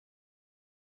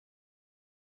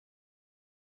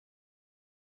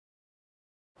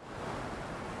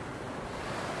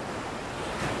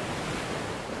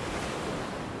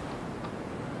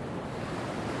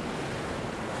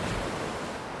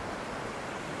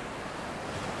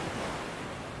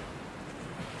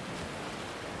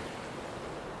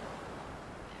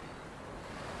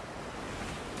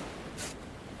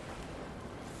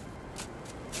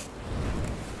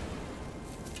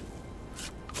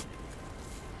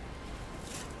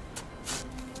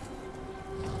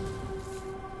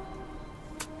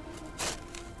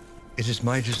It is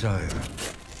my desire,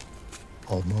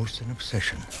 almost an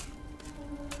obsession.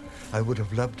 I would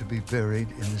have loved to be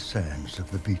buried in the sands of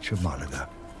the beach of Malaga.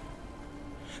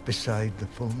 Beside the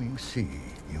foaming sea,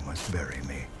 you must bury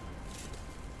me.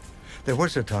 There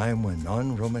was a time when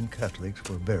non-Roman Catholics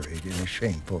were buried in a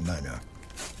shameful manner.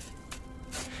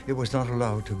 It was not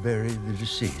allowed to bury the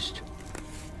deceased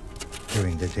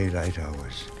during the daylight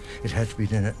hours. It had to be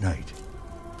done at night,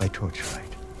 by torchlight.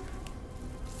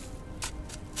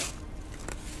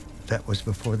 That was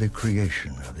before the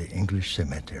creation of the English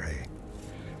cemetery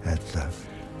at the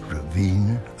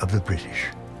Ravine of the British.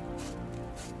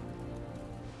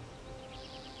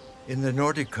 In the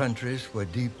Nordic countries where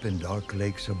deep and dark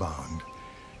lakes abound,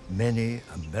 many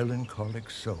a melancholic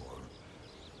soul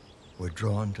were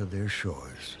drawn to their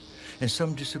shores, and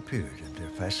some disappeared in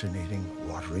their fascinating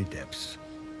watery depths.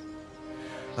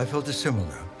 I felt a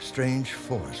similar, strange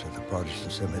force at the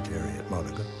Protestant cemetery at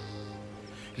Malaga,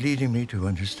 leading me to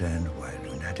understand why a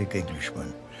lunatic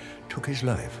Englishman took his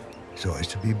life so as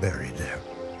to be buried there.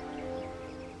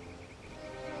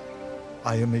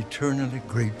 I am eternally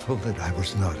grateful that I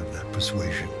was not of that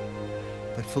persuasion,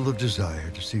 but full of desire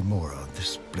to see more of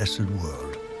this blessed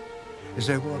world. As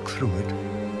I walked through it,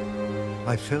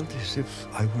 I felt as if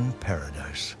I were in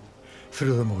paradise,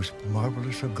 through the most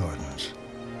marvelous of gardens.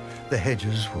 The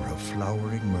hedges were of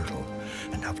flowering myrtle,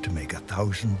 enough to make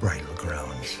 1,000 bridal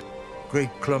crowns.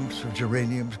 Great clumps of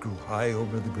geraniums grew high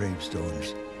over the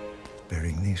gravestones,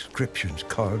 bearing the inscriptions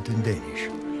carved in Danish,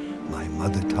 my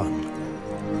mother tongue.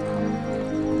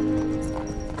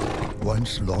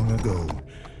 Once, long ago,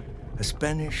 a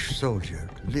Spanish soldier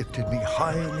lifted me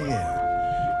high in the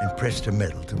air and pressed a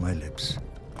medal to my lips.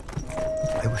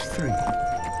 I was 3.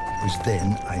 It was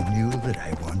then I knew that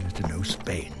I wanted to know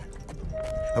Spain.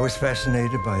 I was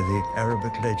fascinated by the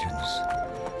Arabic legends,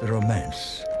 the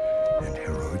romance and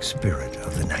heroic spirit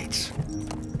of the knights.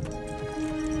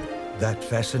 That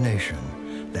fascination,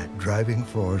 that driving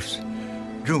force,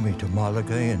 drew me to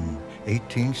Malaga in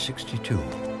 1862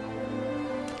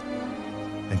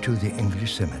 and to the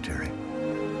English cemetery.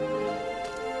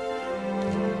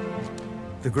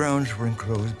 The grounds were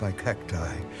enclosed by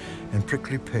cacti and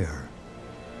prickly pear,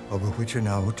 over which and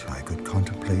out I could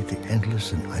contemplate the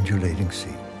endless and undulating sea.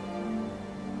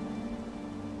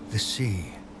 The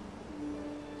sea.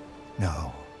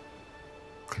 Now,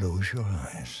 close your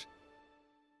eyes.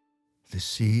 The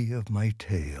sea of my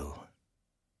tale,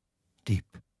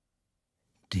 deep,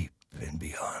 deep and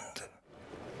beyond.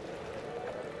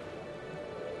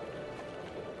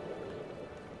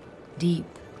 Deep,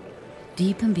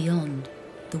 deep and beyond,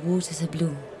 the waters are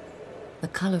blue, the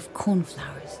color of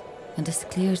cornflowers, and as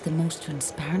clear as the most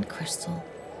transparent crystal.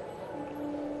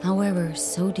 However,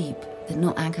 so deep that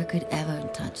no anchor could ever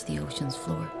touch the ocean's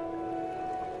floor.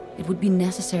 It would be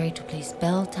necessary to place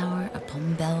bell tower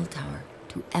upon bell tower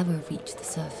to ever reach the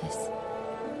surface.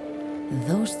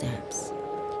 Those depths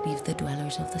leave the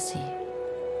dwellers of the sea.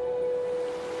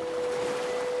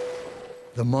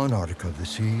 The monarch of the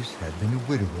seas had been a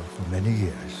widower for many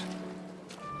years.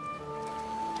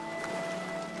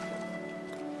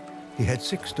 He had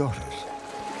 6 daughters.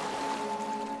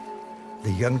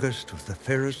 The youngest was the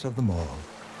fairest of them all,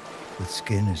 with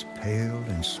skin as pale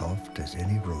and soft as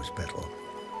any rose petal.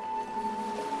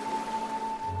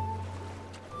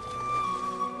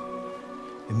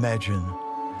 Imagine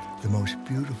the most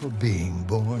beautiful being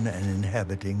born and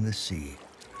inhabiting the sea,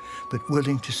 but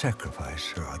willing to sacrifice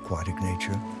her aquatic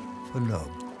nature for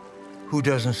love. Who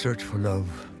doesn't search for love,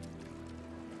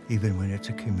 even when it's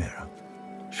a chimera?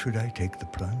 Should I take the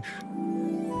plunge?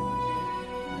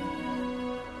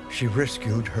 She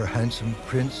rescued her handsome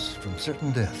prince from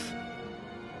certain death,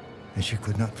 and she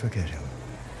could not forget him,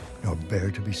 nor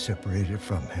bear to be separated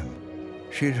from him.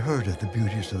 She had heard of the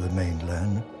beauties of the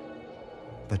mainland,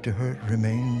 but to her it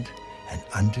remained an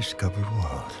undiscovered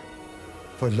world.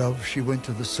 For love, she went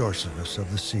to the sorceress of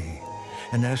the sea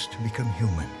and asked to become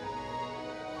human.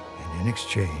 And in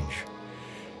exchange,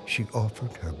 she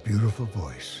offered her beautiful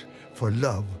voice. For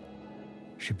love,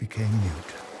 she became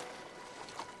mute.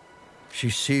 She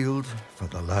sealed, for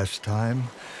the last time,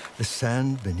 the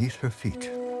sand beneath her feet.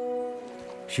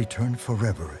 She turned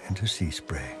forever into sea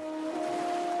spray.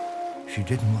 She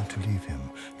didn't want to leave him,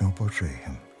 nor betray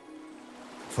him.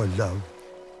 For love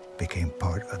became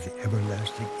part of the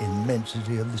everlasting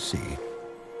immensity of the sea,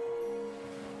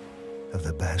 of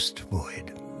the vast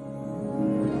void.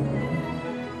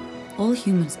 All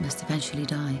humans must eventually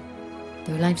die.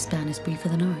 Their lifespan is briefer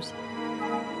than ours.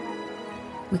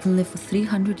 We can live for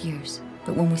 300 years,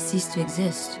 but when we cease to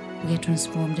exist, we are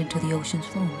transformed into the ocean's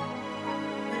foam.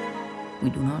 We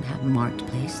do not have a marked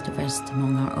place to rest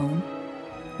among our own.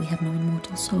 We have no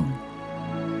immortal soul.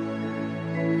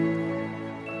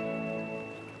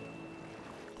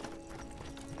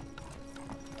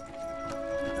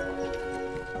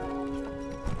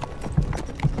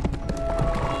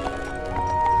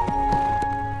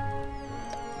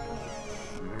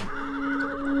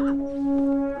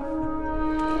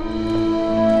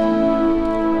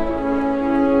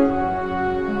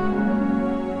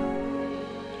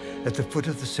 At the foot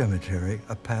of the cemetery,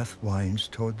 a path winds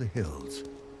toward the hills.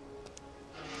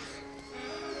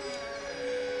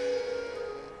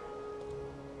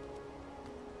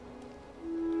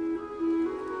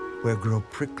 Where grow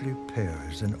prickly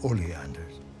pears and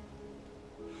oleanders,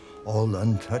 all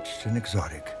untouched and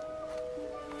exotic,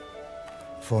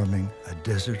 forming a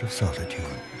desert of solitude.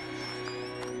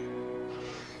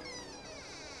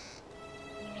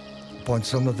 Upon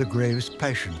some of the graves,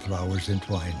 passion flowers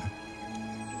entwine.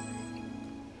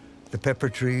 The pepper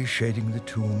tree shading the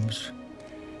tombs.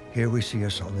 Here we see a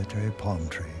solitary palm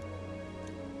tree.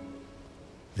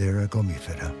 There a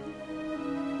gomifera.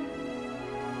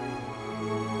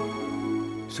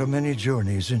 So many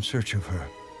journeys in search of her.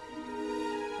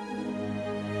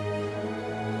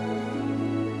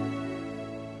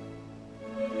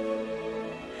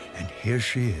 And here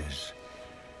she is,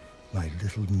 my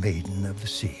little maiden of the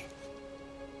sea.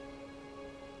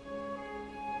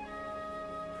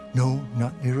 No,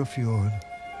 not near a fjord.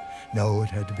 No, it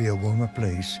had to be a warmer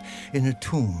place, in a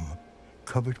tomb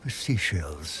covered with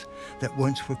seashells that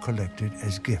once were collected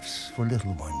as gifts for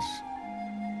little ones.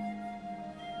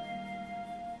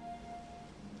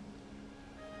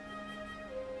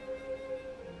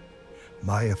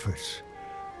 My efforts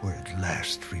were at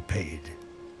last repaid.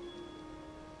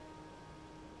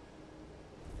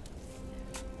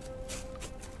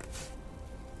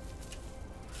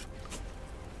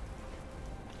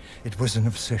 It was an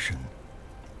obsession.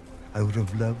 I would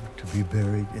have loved to be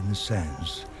buried in the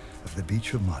sands of the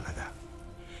beach of Malaga,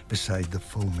 beside the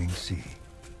foaming sea,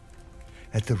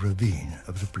 at the Ravine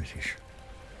of the British.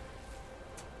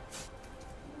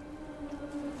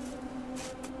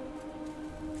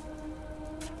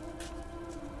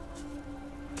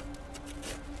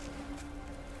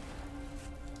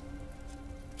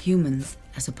 Humans,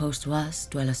 as opposed to us,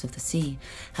 dwellers of the sea,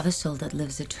 have a soul that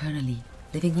lives eternally,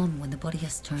 living on when the body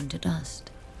has turned to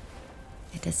dust.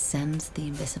 It ascends the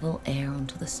invisible air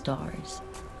onto the stars.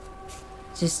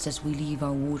 Just as we leave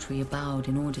our watery abode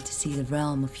in order to see the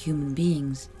realm of human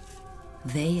beings,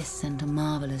 they ascend to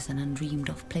marvelous and undreamed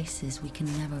of places we can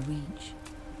never reach.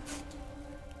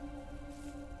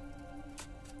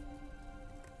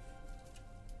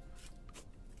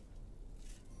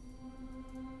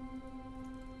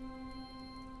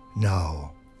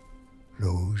 Now,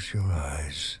 close your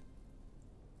eyes.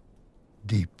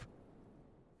 Deep,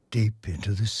 deep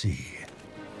into the sea.